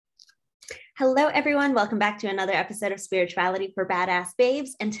Hello, everyone. Welcome back to another episode of Spirituality for Badass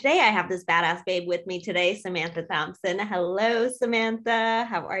Babes. And today I have this badass babe with me today, Samantha Thompson. Hello, Samantha.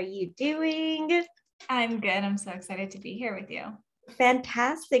 How are you doing? I'm good. I'm so excited to be here with you.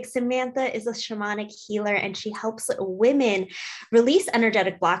 Fantastic. Samantha is a shamanic healer and she helps women release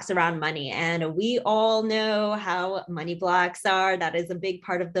energetic blocks around money. And we all know how money blocks are. That is a big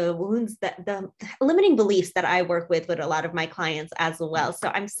part of the wounds, that the limiting beliefs that I work with a lot of my clients as well. So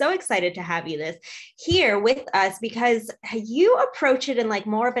I'm so excited to have you here with us because you approach it in like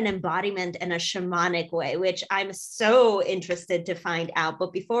more of an embodiment and a shamanic way, which I'm so interested to find out.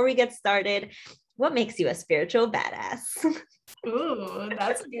 But before we get started, what makes you a spiritual badass? Ooh,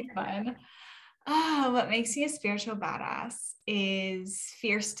 that's a good one. What makes me a spiritual badass is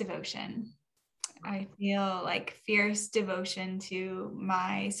fierce devotion. I feel like fierce devotion to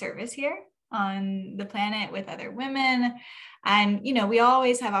my service here on the planet with other women. And, you know, we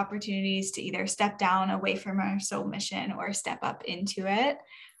always have opportunities to either step down away from our soul mission or step up into it.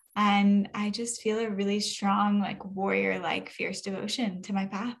 And I just feel a really strong, like warrior-like fierce devotion to my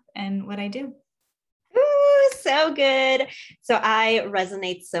path and what I do. So good. So I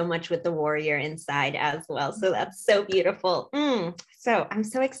resonate so much with the warrior inside as well. So that's so beautiful. So I'm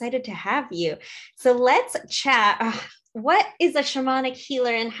so excited to have you. So let's chat. What is a shamanic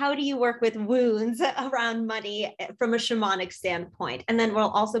healer and how do you work with wounds around money from a shamanic standpoint? And then we'll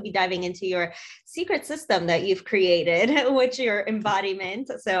also be diving into your secret system that you've created, which your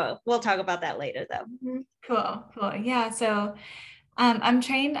embodiment. So we'll talk about that later though. Cool. Yeah. So I'm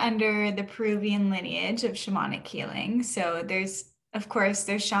trained under the Peruvian lineage of shamanic healing. So there's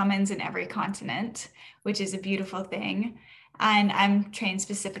shamans in every continent, which is a beautiful thing. And I'm trained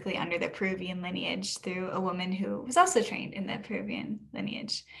specifically under the Peruvian lineage through a woman who was also trained in the Peruvian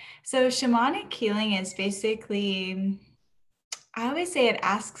lineage. So shamanic healing is basically, I always say it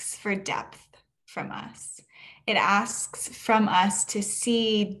asks for depth from us. It asks from us to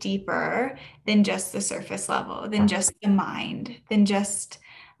see deeper than just the surface level, than just the mind, than just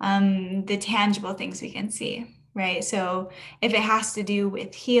the tangible things we can see, right? So if it has to do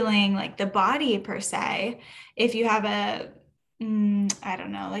with healing, like the body per se, if you have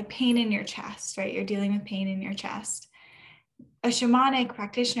like pain in your chest, right? You're dealing with pain in your chest. A shamanic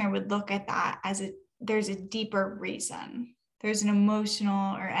practitioner would look at that as there's a deeper reason. There's an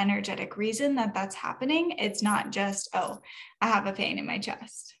emotional or energetic reason that that's happening. It's not just, I have a pain in my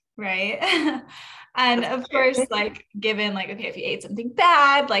chest, right? And of course, like given like, okay, if you ate something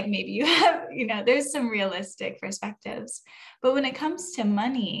bad, like maybe you have, there's some realistic perspectives. But when it comes to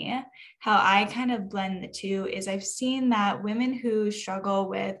money, how I kind of blend the two is I've seen that women who struggle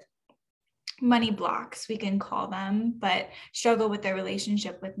with money blocks, we can call them, but struggle with their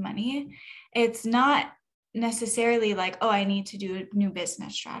relationship with money, it's not necessarily like, I need to do a new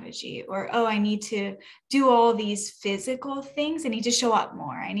business strategy, or, I need to do all these physical things. I need to show up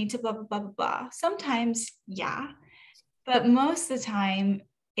more. I need to blah, blah, blah, blah, blah. Sometimes, yeah, but most of the time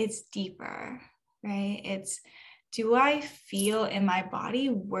it's deeper, right? It's, do I feel in my body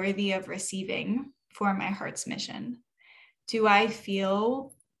worthy of receiving for my heart's mission? Do I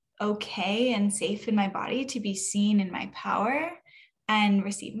feel okay and safe in my body to be seen in my power and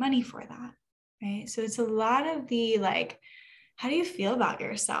receive money for that? Right. So it's a lot of the like, how do you feel about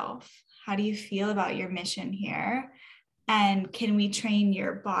yourself? How do you feel about your mission here? And can we train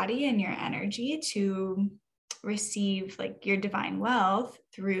your body and your energy to receive like your divine wealth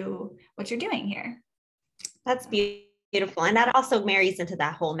through what you're doing here? That's beautiful. And that also marries into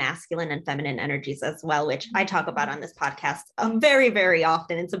that whole masculine and feminine energies as well, which I talk about on this podcast very, very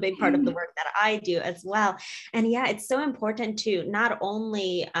often. It's a big part of the work that I do as well. And yeah, it's so important to not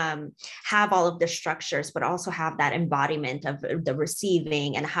only have all of the structures, but also have that embodiment of the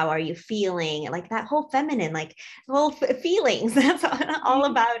receiving and how are you feeling, like that whole feminine, like whole feelings. That's all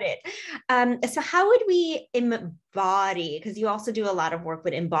about it. So how would we embody, because you also do a lot of work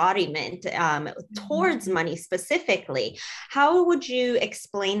with embodiment towards money specifically. How would you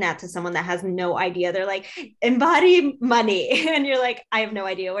explain that to someone that has no idea? They're like, embody money. And you're like, I have no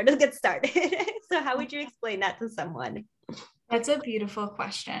idea where to get started. So how would you explain that to someone? That's a beautiful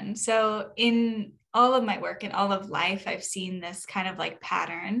question. So in all of my work and all of life, I've seen this kind of like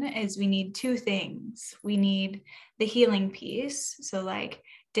pattern is we need two things. We need the healing piece. So like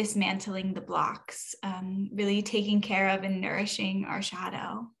dismantling the blocks, really taking care of and nourishing our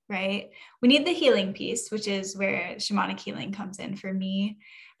shadow, right? We need the healing piece, which is where shamanic healing comes in for me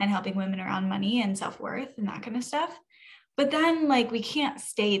and helping women around money and self-worth and that kind of stuff. But then like, we can't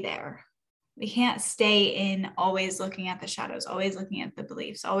stay there. We can't stay in always looking at the shadows, always looking at the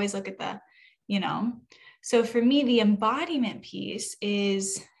beliefs, always look at the, So for me, the embodiment piece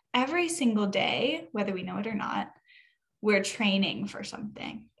is every single day, whether we know it or not, we're training for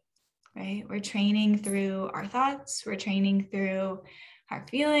something, right? We're training through our thoughts, we're training through our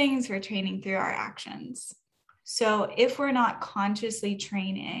feelings, we're training through our actions. So if we're not consciously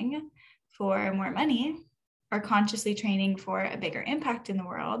training for more money, or consciously training for a bigger impact in the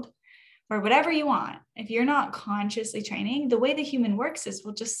world, or whatever you want, if you're not consciously training, the way the human works is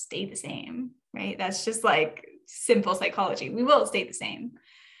we'll just stay the same, right? That's just like simple psychology. We will stay the same.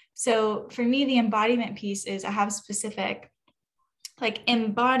 So for me, the embodiment piece is I have specific like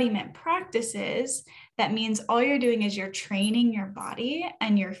embodiment practices. That means all you're doing is you're training your body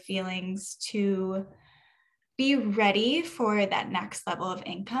and your feelings to be ready for that next level of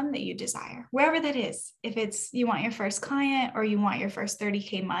income that you desire, wherever that is. If it's you want your first client or you want your first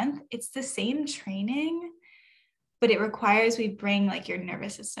 30K month, it's the same training, but it requires we bring like your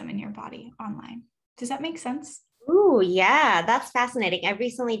nervous system and your body online. Does that make sense? Ooh, yeah, that's fascinating. I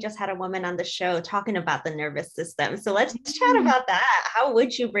recently just had a woman on the show talking about the nervous system. So let's chat about that. How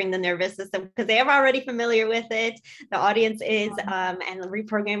would you bring the nervous system? Because they are already familiar with it. The audience is, and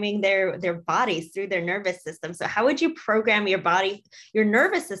reprogramming their bodies through their nervous system. So how would you program your body, your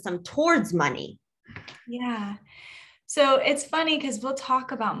nervous system towards money? Yeah. So it's funny because we'll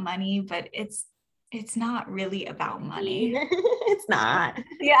talk about money, but it's not really about money. It's not.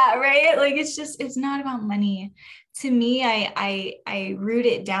 Yeah, right. Like it's not about money. To me, I root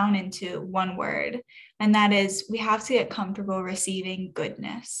it down into one word, and that is we have to get comfortable receiving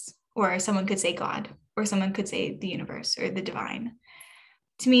goodness, or someone could say God, or someone could say the universe or the divine.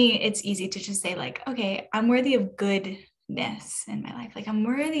 To me, it's easy to just say like, okay, I'm worthy of goodness in my life. Like I'm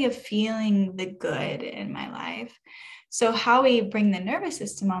worthy of feeling the good in my life. So how we bring the nervous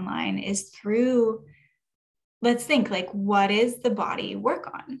system online is through, let's think like, what is the body work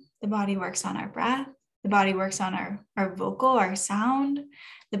on? The body works on our breath. The body works on our vocal, our sound.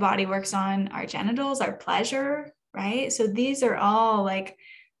 The body works on our genitals, our pleasure, right? So these are all like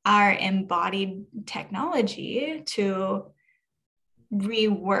our embodied technology to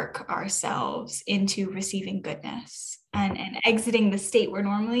rework ourselves into receiving goodness and exiting the state we're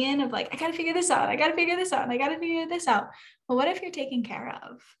normally in of like, I got to figure this out. I got to figure this out. And I got to figure this out. Well, what if you're taken care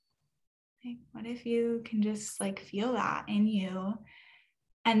of? Like, what if you can just like feel that in you?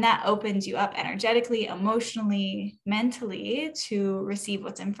 And that opens you up energetically, emotionally, mentally to receive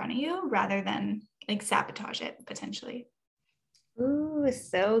what's in front of you rather than like sabotage it potentially. Ooh,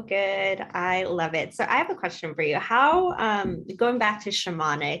 so good. I love it. So I have a question for you. How, going back to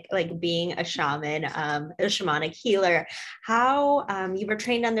shamanic, like being a shaman, a shamanic healer, how you were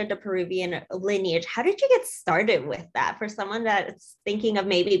trained under the Peruvian lineage. How did you get started with that? For someone that's thinking of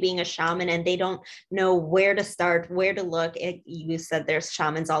maybe being a shaman and they don't know where to start, where to look. You said there's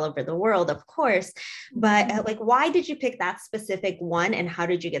shamans all over the world, of course, but like, why did you pick that specific one and how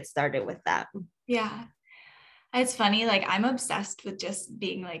did you get started with that? Yeah. It's funny, like I'm obsessed with just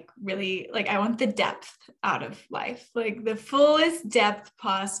being like really, like I want the depth out of life, like the fullest depth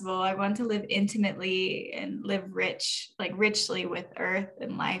possible. I want to live intimately and live richly with earth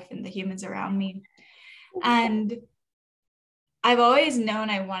and life and the humans around me. And I've always known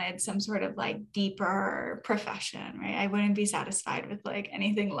I wanted some sort of like deeper profession, right? I wouldn't be satisfied with like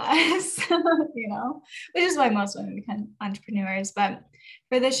anything less, which is why most women become entrepreneurs. But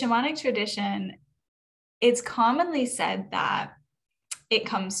for the shamanic tradition, it's commonly said that it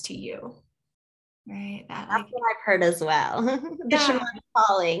comes to you, right? That's what I've heard as well. The shamanic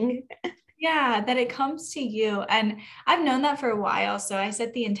calling. Yeah, that it comes to you. And I've known that for a while. So I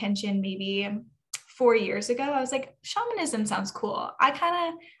set the intention maybe 4 years ago. I was like, shamanism sounds cool.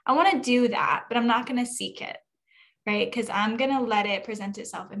 I want to do that, but I'm not going to seek it, right? Because I'm going to let it present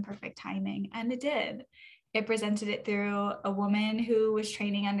itself in perfect timing. And it did. It presented it through a woman who was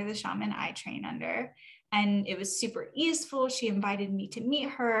training under the shaman I train under. And it was super easeful. She invited me to meet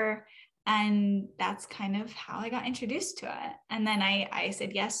her. And that's kind of how I got introduced to it. And then I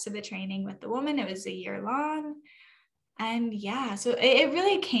said yes to the training with the woman. It was a year long. And yeah, so it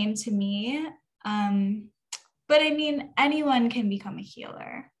really came to me. But I mean, anyone can become a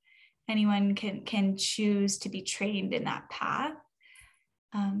healer. Anyone can choose to be trained in that path.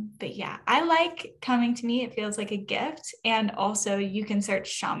 But yeah, I like coming to me. It feels like a gift. And also you can search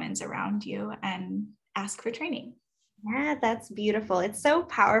shamans around you and ask for training. Yeah, that's beautiful. It's so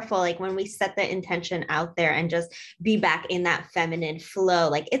powerful. Like when we set the intention out there and just be back in that feminine flow,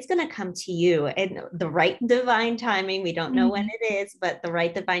 like it's going to come to you in the right divine timing. We don't know when it is, but the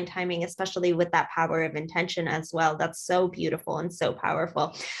right divine timing, especially with that power of intention as well. That's so beautiful and so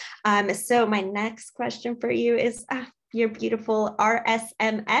powerful. So my next question for you is your beautiful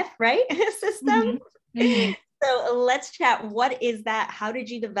RSMF, right? System. So let's chat. What is that? How did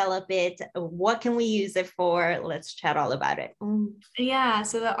you develop it? What can we use it for? Let's chat all about it. Yeah,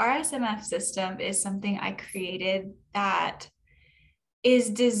 so the RSMF system is something I created that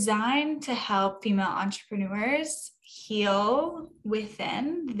is designed to help female entrepreneurs heal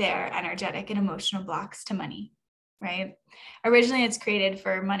within their energetic and emotional blocks to money, right? Originally, it's created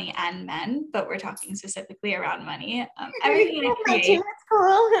for money and men, but we're talking specifically around money. Everything I create. It's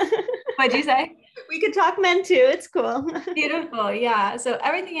cool. What'd you say? We could talk men too. It's cool. Beautiful. Yeah. So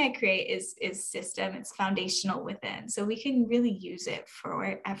everything I create is system. It's foundational within. So we can really use it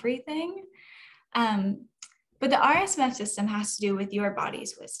for everything. But the RSMF system has to do with your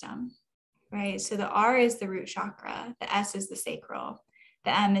body's wisdom, right? So the R is the root chakra, the S is the sacral,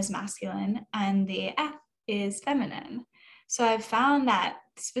 the M is masculine, and the F is feminine. So I've found that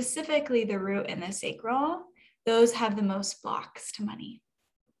specifically the root and the sacral, those have the most blocks to money.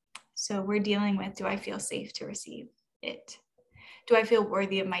 So we're dealing with, do I feel safe to receive it? Do I feel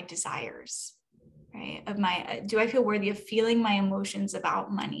worthy of my desires? Right? Do I feel worthy of feeling my emotions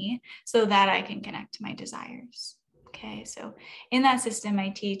about money so that I can connect to my desires? Okay. So in that system, I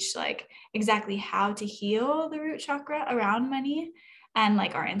teach like exactly how to heal the root chakra around money and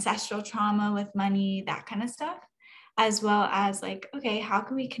like our ancestral trauma with money, that kind of stuff, as well as like, okay, how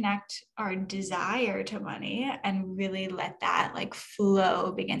can we connect our desire to money and really let that like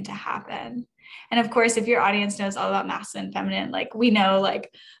flow begin to happen? And of course, if your audience knows all about masculine, feminine, like we know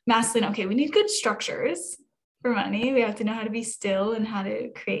like masculine, okay, we need good structures for money. We have to know how to be still and how to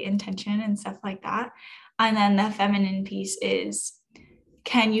create intention and stuff like that. And then the feminine piece is,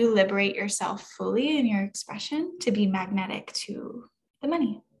 can you liberate yourself fully in your expression to be magnetic to the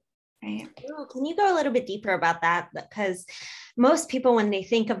money? Right. Ooh, can you go a little bit deeper about that? Because most people, when they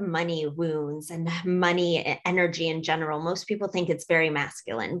think of money wounds and money energy in general, most people think it's very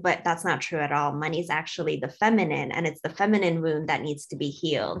masculine, but that's not true at all. Money is actually the feminine, and it's the feminine wound that needs to be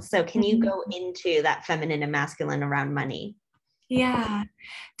healed. So can you go into that feminine and masculine around money? Yeah.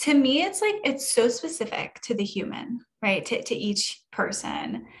 To me, it's like, it's so specific to the human, right? To each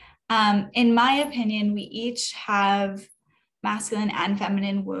person. In my opinion, we each have masculine and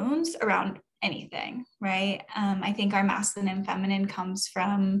feminine wounds around anything, right? I think our masculine and feminine comes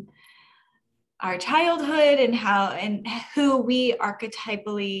from our childhood and who we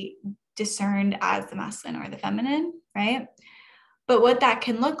archetypally discerned as the masculine or the feminine, right? But what that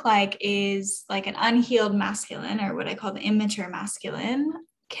can look like is like an unhealed masculine, or what I call the immature masculine,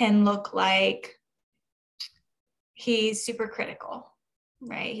 can look like he's super critical,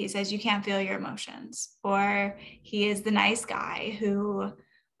 right? He says you can't feel your emotions, or he is the nice guy who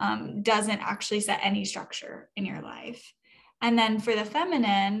doesn't actually set any structure in your life. And then for the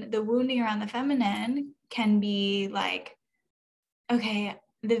feminine, the wounding around the feminine can be like, okay,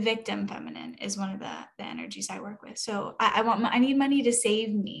 the victim feminine is one of the energies I work with. So I need money to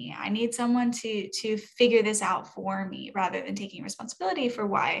save me. I need someone to figure this out for me, rather than taking responsibility for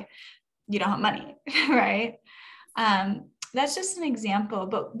why you don't have money, right? That's just an example,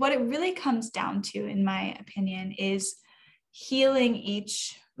 but what it really comes down to, in my opinion, is healing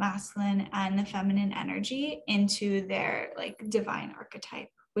each masculine and the feminine energy into their like divine archetype,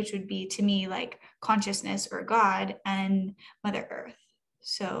 which would be, to me, like consciousness or God and Mother Earth.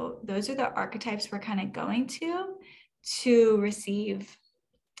 So those are the archetypes we're kind of going to receive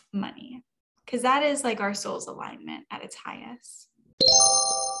money, because that is like our soul's alignment at its highest.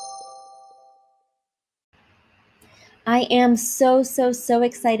 I am so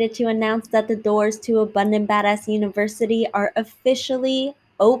excited to announce that the doors to Abundant Badass University are officially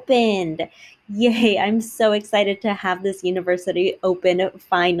opened. Yay, I'm so excited to have this university open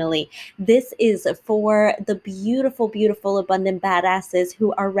finally. This is for the beautiful abundant badasses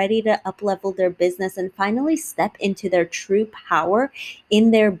who are ready to up-level their business and finally step into their true power in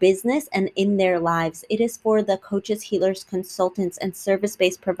their business and in their lives. It is for the coaches, healers, consultants, and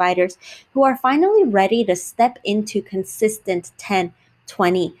service-based providers who are finally ready to step into consistent 10,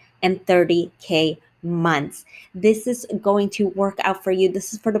 20, and 30K months. This is going to work out for you.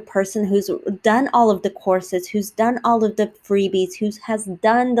 This is for the person who's done all of the courses, who's done all of the freebies, who has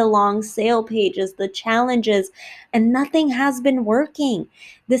done the long sale pages, the challenges, and nothing has been working.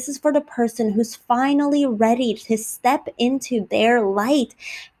 This is for the person who's finally ready to step into their light,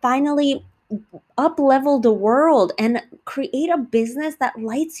 finally up-level the world and create a business that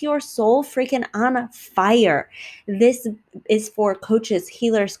lights your soul freaking on fire. This is for coaches,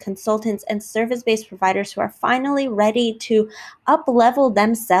 healers, consultants, and service-based providers who are finally ready to up-level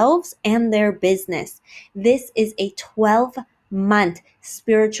themselves and their business. This is a 12-month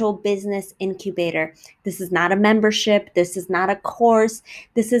spiritual business incubator. This is not a membership. This is not a course.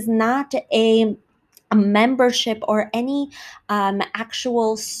 This is not a a membership or any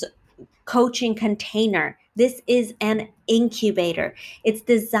actual coaching container. This is an incubator. It's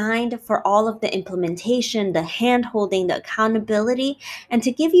designed for all of the implementation, the hand holding, the accountability, and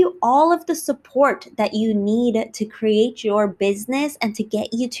to give you all of the support that you need to create your business and to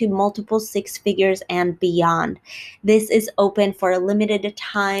get you to multiple six figures and beyond. This is open for a limited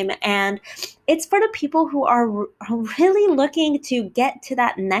time, and it's for the people who are really looking to get to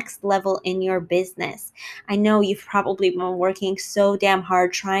that next level in your business. I know you've probably been working so damn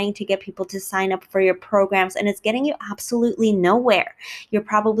hard trying to get people to sign up for your programs, and it's getting you absolutely nowhere. You're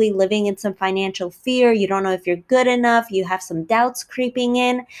probably living in some financial fear. You don't know if you're good enough. You have some doubts creeping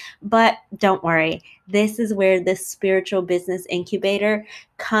in, but don't worry. This is where this spiritual business incubator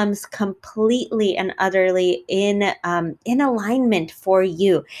comes completely and utterly in alignment for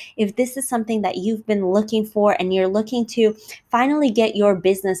you. If this is something that you've been looking for and you're looking to finally get your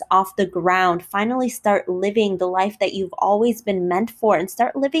business off the ground, finally start living the life that you've always been meant for, and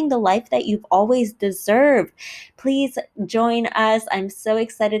start living the life that you've always deserved, please join us. I'm so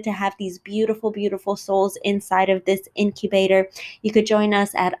excited to have these beautiful, beautiful souls inside of this incubator. You could join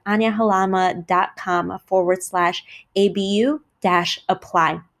us at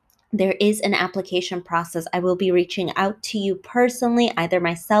anyahalama.com/ABU-apply. There is an application process. I will be reaching out to you personally, either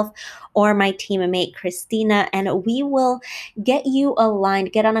myself or my teammate Christina, and we will get you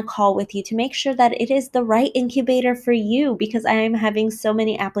aligned, get on a call with you to make sure that it is the right incubator for you, because I am having so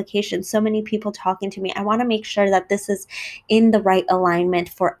many applications, so many people talking to me. I want to make sure that this is in the right alignment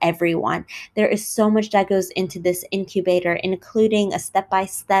for everyone. There is so much that goes into this incubator, including a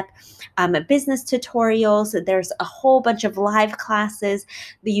step-by-step business tutorials. There's a whole bunch of live classes.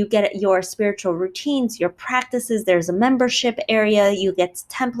 You get your spiritual routines, your practices. There's a membership area. You get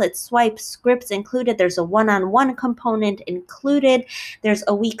templates, swipes, scripts included. There's a one-on-one component included. There's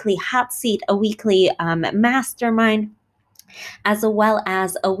a weekly hot seat, a weekly mastermind, as well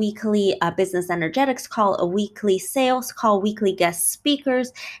as a weekly business energetics call, a weekly sales call, weekly guest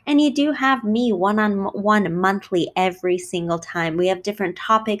speakers, and you do have me one-on-one monthly every single time. We have different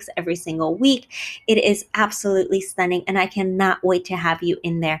topics every single week. It is absolutely stunning, and I cannot wait to have you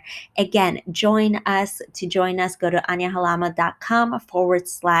in there. Again, join us. To join us, go to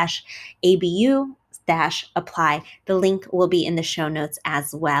anyahalama.com/ABU-apply. The link will be in the show notes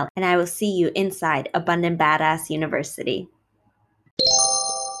as well. And I will see you inside Abundant Badass University.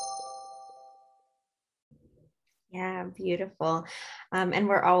 Yeah, beautiful. And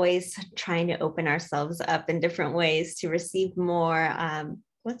we're always trying to open ourselves up in different ways to receive more.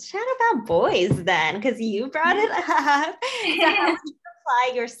 Let's chat about boys then, because you brought it up. So how would you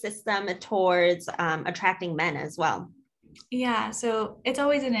apply your system towards attracting men as well? Yeah, so it's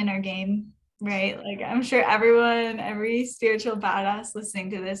always an inner game, right? Like I'm sure every spiritual badass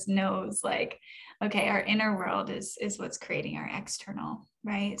listening to this knows, like, okay, our inner world is what's creating our external,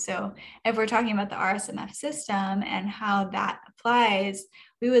 right? So if we're talking about the RSMF system and how that applies,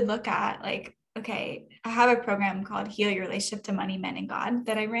 we would look at like, okay, I have a program called Heal Your Relationship to Money, Men, and God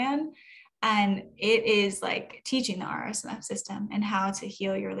that I ran. And it is like teaching the RSMF system and how to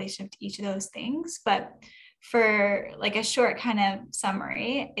heal your relationship to each of those things. But for like a short kind of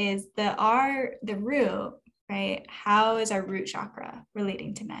summary is the root, right? How is our root chakra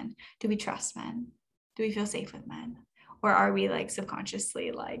relating to men? Do we trust men? Do we feel safe with men? Or are we like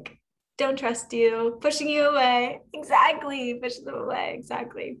subconsciously like, don't trust you, pushing you away? Exactly, pushing them away,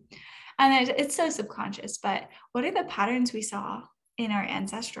 exactly. And it's so subconscious, but what are the patterns we saw in our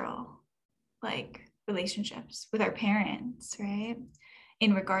ancestral like relationships with our parents, right?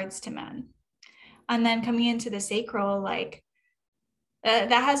 In regards to men. And then coming into the sacral, like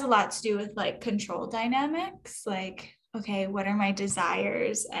that has a lot to do with like control dynamics. Like, okay, what are my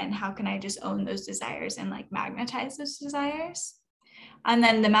desires and how can I just own those desires and like magnetize those desires? And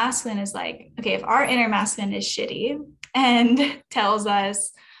then the masculine is like, okay, if our inner masculine is shitty and tells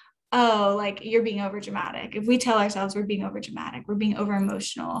us, oh, like you're being over dramatic. If we tell ourselves we're being over dramatic, we're being over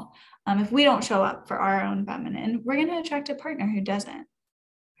emotional. If we don't show up for our own feminine, we're going to attract a partner who doesn't.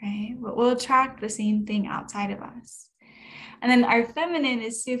 Right? We'll attract the same thing outside of us. And then our feminine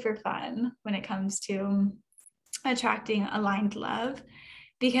is super fun when it comes to attracting aligned love,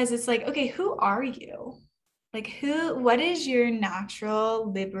 because it's like, okay, who are you? Like what is your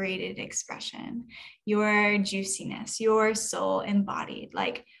natural liberated expression, your juiciness, your soul embodied?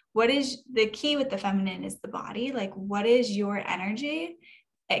 Like what is the key with the feminine is the body. Like what is your energy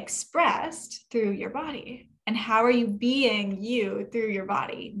expressed through your body? And how are you being you through your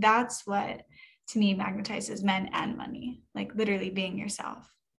body? That's what, to me, magnetizes men and money, like literally being yourself.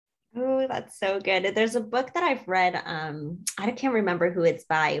 Oh, that's so good. There's a book that I've read. I can't remember who it's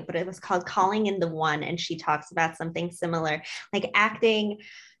by, but it was called Calling in the One. And she talks about something similar, like acting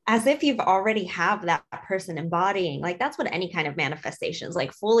as if you've already have that person embodying. Like that's what any kind of manifestations,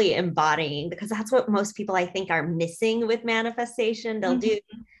 like fully embodying, because that's what most people I think are missing with manifestation. They'll do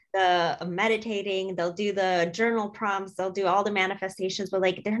the meditating, they'll do the journal prompts, they'll do all the manifestations, but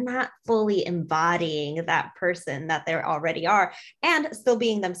like they're not fully embodying that person that they already are and still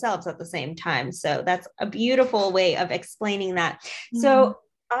being themselves at the same time. So that's a beautiful way of explaining that. So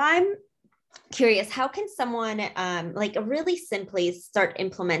I'm curious, how can someone like really simply start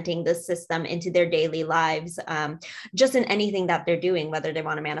implementing this system into their daily lives, just in anything that they're doing, whether they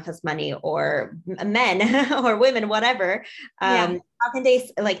want to manifest money or men or women, whatever. How can they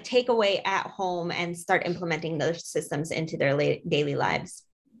like take away at home and start implementing those systems into their daily lives?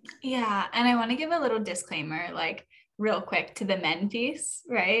 Yeah. And I want to give a little disclaimer, like real quick, to the men piece,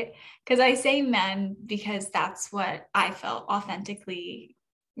 right? Because I say men because that's what I felt authentically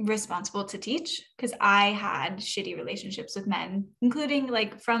responsible to teach, because I had shitty relationships with men, including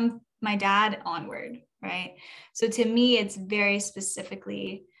like from my dad onward, right? So to me, it's very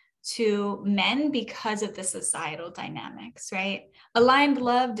specifically to men because of the societal dynamics, right? Aligned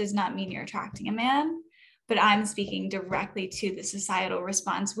love does not mean you're attracting a man, but I'm speaking directly to the societal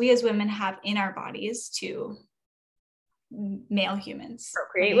response we as women have in our bodies to male humans.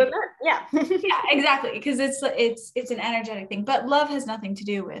 Procreate with men. Yeah. Yeah, exactly. Because it's an energetic thing, but love has nothing to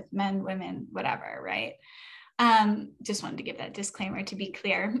do with men, women, whatever, right? Just wanted to give that disclaimer to be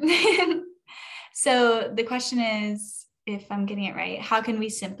clear. So the question is, if I'm getting it right, how can we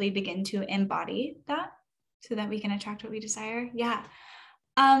simply begin to embody that so that we can attract what we desire? Yeah.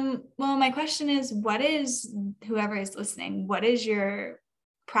 Well, my question is, whoever is listening, what is your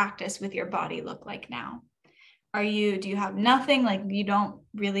practice with your body look like now? Do you have nothing, like you don't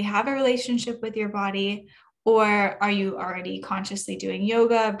really have a relationship with your body, or are you already consciously doing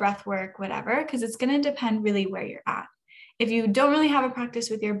yoga, breath work, whatever? Because it's going to depend really where you're at. If you don't really have a practice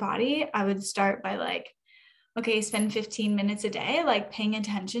with your body, I would start by like, okay, spend 15 minutes a day, like paying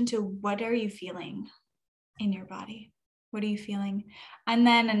attention to what are you feeling in your body? What are you feeling? And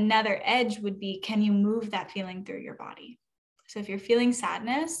then another edge would be, can you move that feeling through your body? So if you're feeling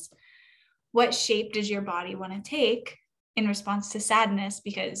sadness, what shape does your body want to take in response to sadness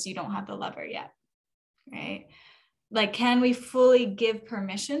because you don't have the lever yet, right? Like, can we fully give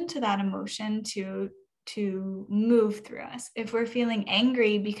permission to that emotion to move through us? If we're feeling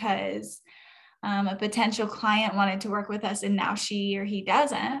angry because a potential client wanted to work with us and now she or he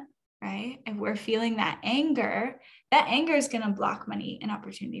doesn't, right? If we're feeling that anger is going to block money and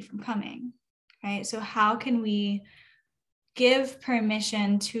opportunity from coming, right? So how can we give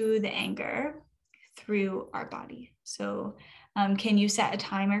permission to the anger through our body? So can you set a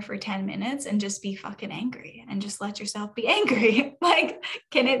timer for 10 minutes and just be fucking angry and just let yourself be angry? Like,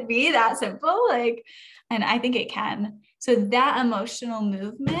 can it be that simple? Like, and I think it can. So that emotional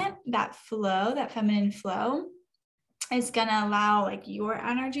movement, that flow, that feminine flow, is going to allow like your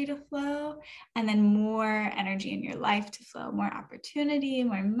energy to flow, and then more energy in your life to flow, more opportunity,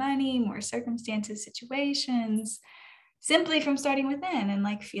 more money, more circumstances, situations, simply from starting within and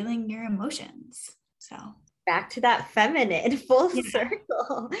like feeling your emotions. So back to that feminine full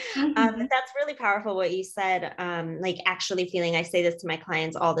circle. That's really powerful what you said. Like actually feeling, I say this to my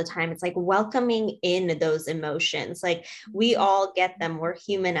clients all the time, it's like welcoming in those emotions. Like we all get them, we're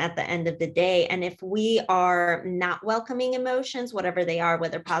human at the end of the day. And if we are not welcoming emotions, whatever they are,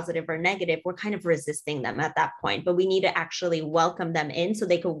 whether positive or negative, we're kind of resisting them at that point. But we need to actually welcome them in so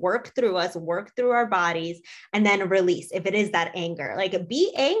they can work through us, work through our bodies, and then release. If it is that anger, like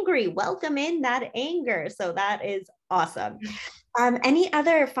be angry, welcome in that anger. So that is awesome. Any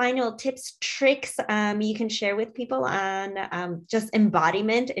other final tips, tricks you can share with people on just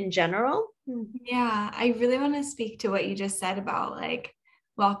embodiment in general? Yeah, I really want to speak to what you just said about like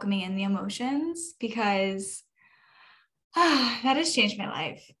welcoming in the emotions, because that has changed my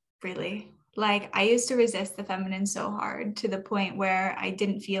life, really. Like I used to resist the feminine so hard to the point where I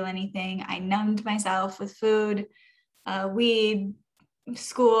didn't feel anything. I numbed myself with food, weed,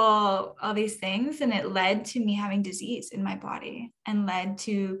 school, all these things, and it led to me having disease in my body and led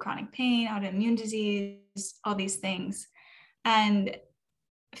to chronic pain, autoimmune disease, all these things. And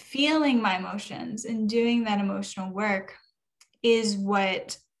feeling my emotions and doing that emotional work is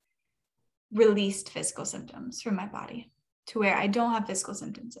what released physical symptoms from my body to where I don't have physical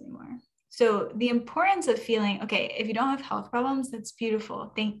symptoms anymore. So the importance of feeling, okay, if you don't have health problems, that's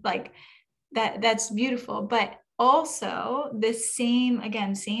beautiful. That's beautiful. But also the same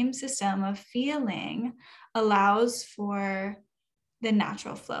system of feeling allows for the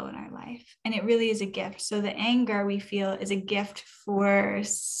natural flow in our life. And it really is a gift. So the anger we feel is a gift for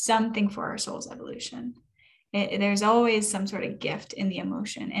something for our soul's evolution. There's always some sort of gift in the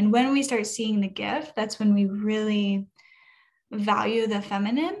emotion. And when we start seeing the gift, that's when we really value the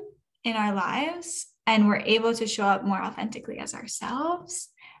feminine in our lives, and we're able to show up more authentically as ourselves.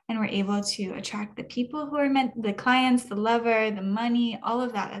 And we're able to attract the people who are meant, the clients, the lover, the money, all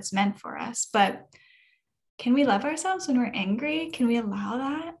of that that's meant for us. But can we love ourselves when we're angry? Can we allow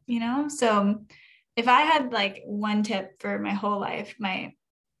that? So if I had like one tip for my whole life, my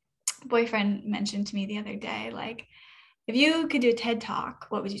boyfriend mentioned to me the other day, like, if you could do a TED Talk,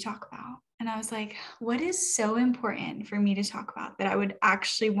 what would you talk about? And I was like, what is so important for me to talk about that I would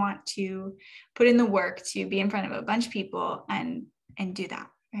actually want to put in the work to be in front of a bunch of people and do that,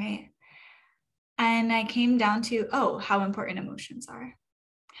 right? And I came down to, how important emotions are,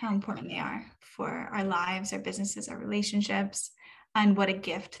 how important they are for our lives, our businesses, our relationships, and what a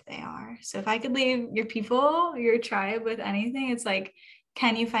gift they are. So if I could leave your people, your tribe with anything, it's like,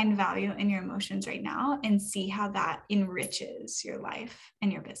 can you find value in your emotions right now and see how that enriches your life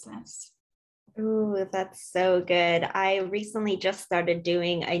and your business? Ooh, that's so good. I recently just started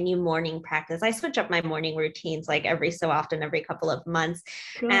doing a new morning practice. I switch up my morning routines like every so often, every couple of months.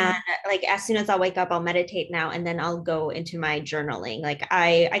 Good. And like as soon as I wake up, I'll meditate now, and then I'll go into my journaling. Like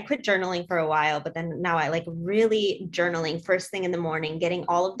I quit journaling for a while, but then now I like really journaling first thing in the morning, getting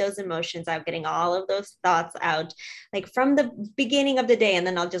all of those emotions out, getting all of those thoughts out, like from the beginning of the day. And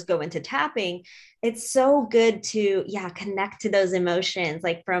then I'll just go into tapping. It's so good to, connect to those emotions,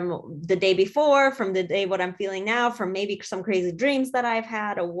 like from the day before, from the day, what I'm feeling now, from maybe some crazy dreams that I've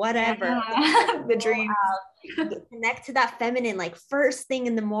had or whatever. Yeah. The dreams. Connect to that feminine, like first thing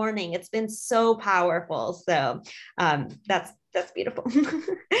in the morning. It's been so powerful. So that's beautiful.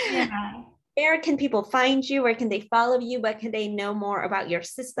 Yeah. Where can people find you? Where can they follow you? What can they know more about your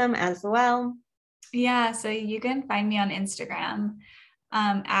system as well? Yeah. So you can find me on Instagram.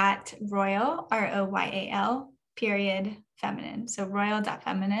 At Royal, ROYAL, _feminine. So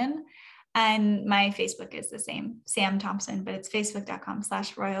royal.feminine. And my Facebook is the same, Sam Thompson, but it's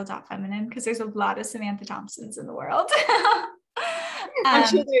facebook.com/royal.feminine, because there's a lot of Samantha Thompsons in the world. I'm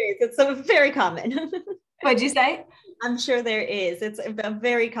sure there is. It's so very common. What'd you say? I'm sure there is. It's a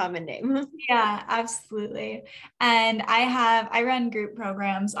very common name. Yeah, absolutely. And I run group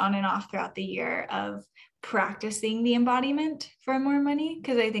programs on and off throughout the year of practicing the embodiment for more money,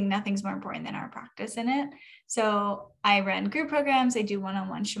 because I think nothing's more important than our practice in it. So I run group programs. I do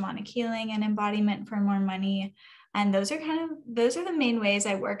one-on-one shamanic healing and embodiment for more money. And those are the main ways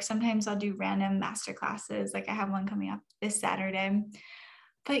I work. Sometimes I'll do random master classes. Like I have one coming up this Saturday.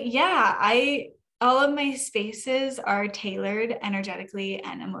 But yeah, all of my spaces are tailored energetically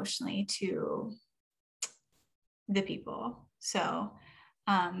and emotionally to the people. So,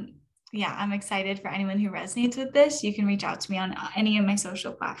 I'm excited for anyone who resonates with this. You can reach out to me on any of my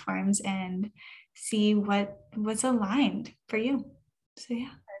social platforms and see what's aligned for you. So yeah.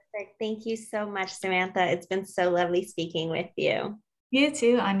 Perfect. Thank you so much, Samantha. It's been so lovely speaking with you. You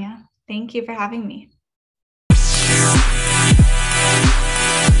too, Anya. Thank you for having me.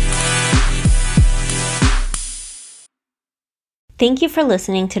 Thank you for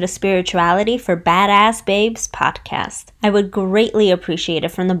listening to the Spirituality for Badass Babes podcast. I would greatly appreciate it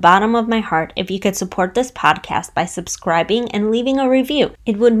from the bottom of my heart if you could support this podcast by subscribing and leaving a review.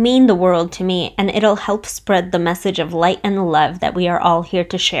 It would mean the world to me, and it'll help spread the message of light and love that we are all here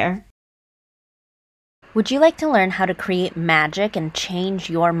to share. Would you like to learn how to create magic and change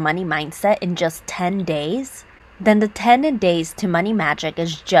your money mindset in just 10 days? Then the 10 Days to Money Magic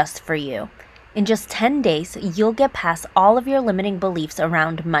is just for you. In just 10 days, you'll get past all of your limiting beliefs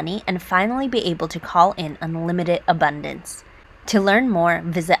around money and finally be able to call in unlimited abundance. To learn more,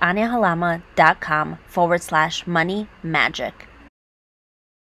 visit anyahalama.com/money magic.